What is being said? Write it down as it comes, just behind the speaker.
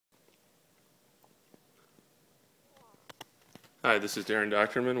Hi, this is Darin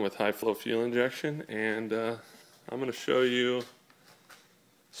Dochterman with high flow fuel injection, and I'm going to show you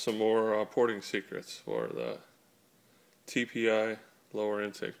some more porting secrets for the TPI lower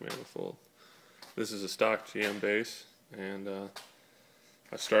intake manifold. This is a stock GM base, and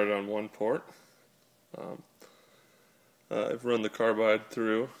I started on one port. I've run the carbide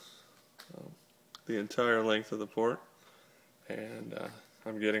through the entire length of the port, and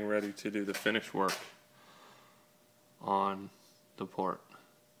I'm getting ready to do the finish work on the port.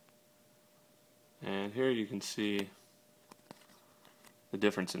 And here you can see the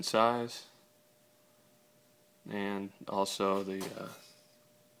difference in size and also the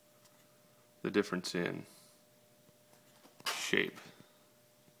difference in shape.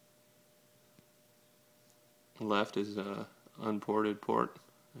 Left is unported port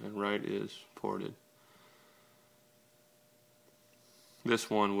and right is ported. This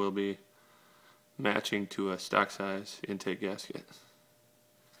one will be matching to a stock size intake gasket.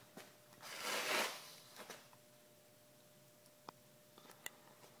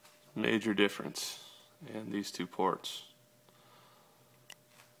 Major difference in these two ports.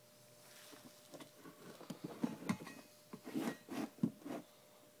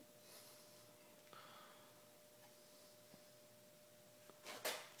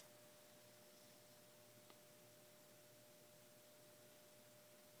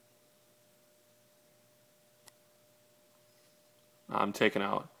 I'm taking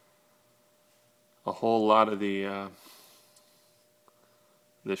out a whole lot of the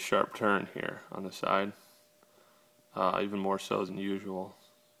this sharp turn here on the side, even more so than usual.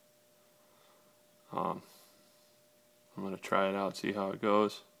 I'm going to try it out, see how it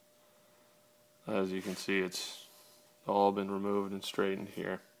goes. As you can see, it's all been removed and straightened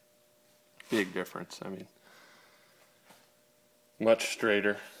here. Big difference. I mean, much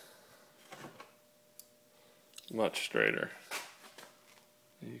straighter. Much straighter.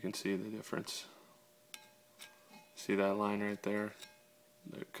 You can see the difference. See that line right there?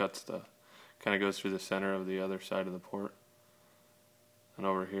 It cuts the, kind of goes through the center of the other side of the port. And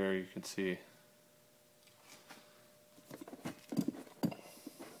over here you can see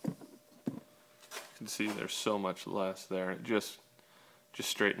there's so much less there. It just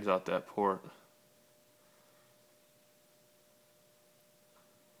straightens out that port.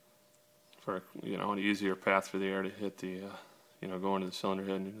 For, you know, an easier path for the air to hit the you know, go into the cylinder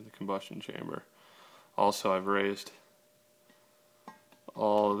head and into the combustion chamber. Also, I've raised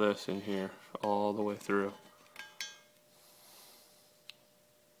all of this in here all the way through.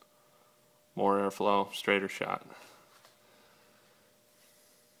 More airflow, straighter shot.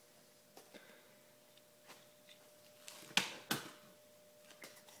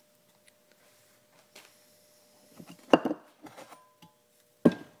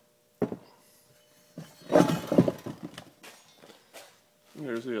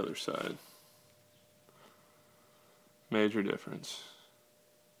 There's the other side. Major difference.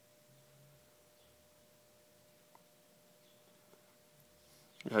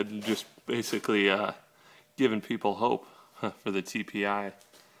 I'd just basically given people hope for the TPI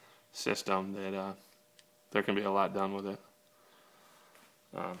system that there can be a lot done with it.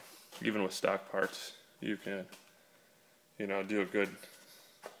 Even with stock parts, you can, you know, do a good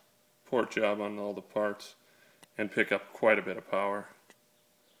port job on all the parts and pick up quite a bit of power.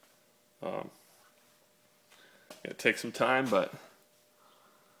 It takes some time, but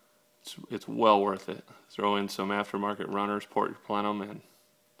it's well worth it. Throw in some aftermarket runners, port your plenum, and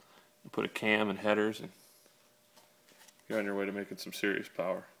put a cam and headers, and you're on your way to making some serious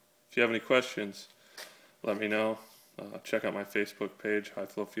power. If you have any questions, let me know. Check out my Facebook page, High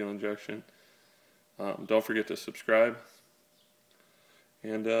Flow Fuel Injection. Don't forget to subscribe,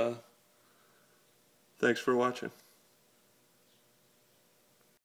 and thanks for watching.